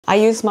I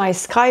used my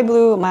sky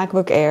blue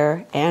MacBook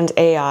Air and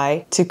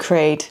AI to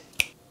create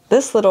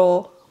this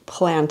little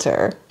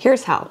planter.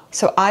 Here's how.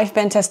 So I've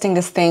been testing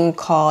this thing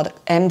called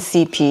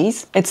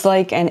MCPs. It's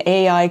like an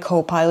AI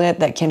co-pilot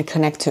that can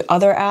connect to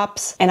other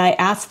apps, and I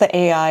asked the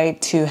AI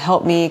to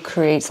help me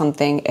create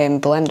something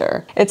in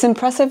Blender. It's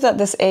impressive that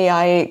this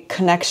AI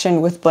connection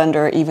with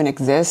Blender even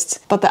exists,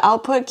 but the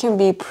output can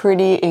be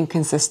pretty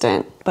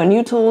inconsistent. But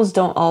new tools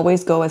don't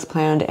always go as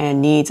planned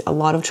and need a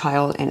lot of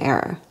trial and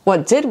error.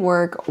 What did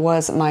work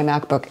was my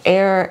MacBook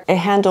Air. It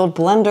handled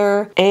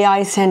Blender,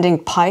 AI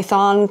sending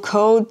Python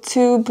code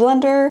to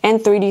Blender, and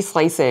 3D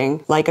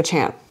slicing like a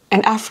champ.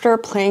 And after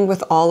playing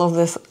with all of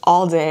this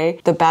all day,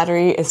 the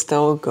battery is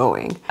still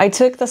going. I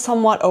took the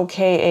somewhat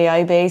okay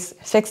AI base,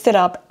 fixed it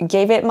up,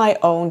 gave it my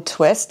own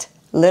twist,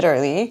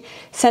 literally,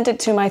 sent it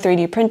to my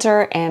 3D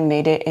printer and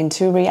made it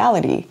into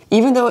reality.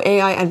 Even though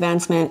AI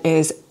advancement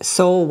is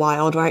so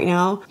wild right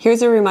now,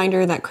 here's a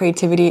reminder that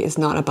creativity is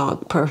not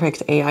about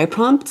perfect AI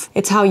prompts.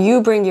 It's how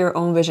you bring your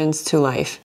own visions to life.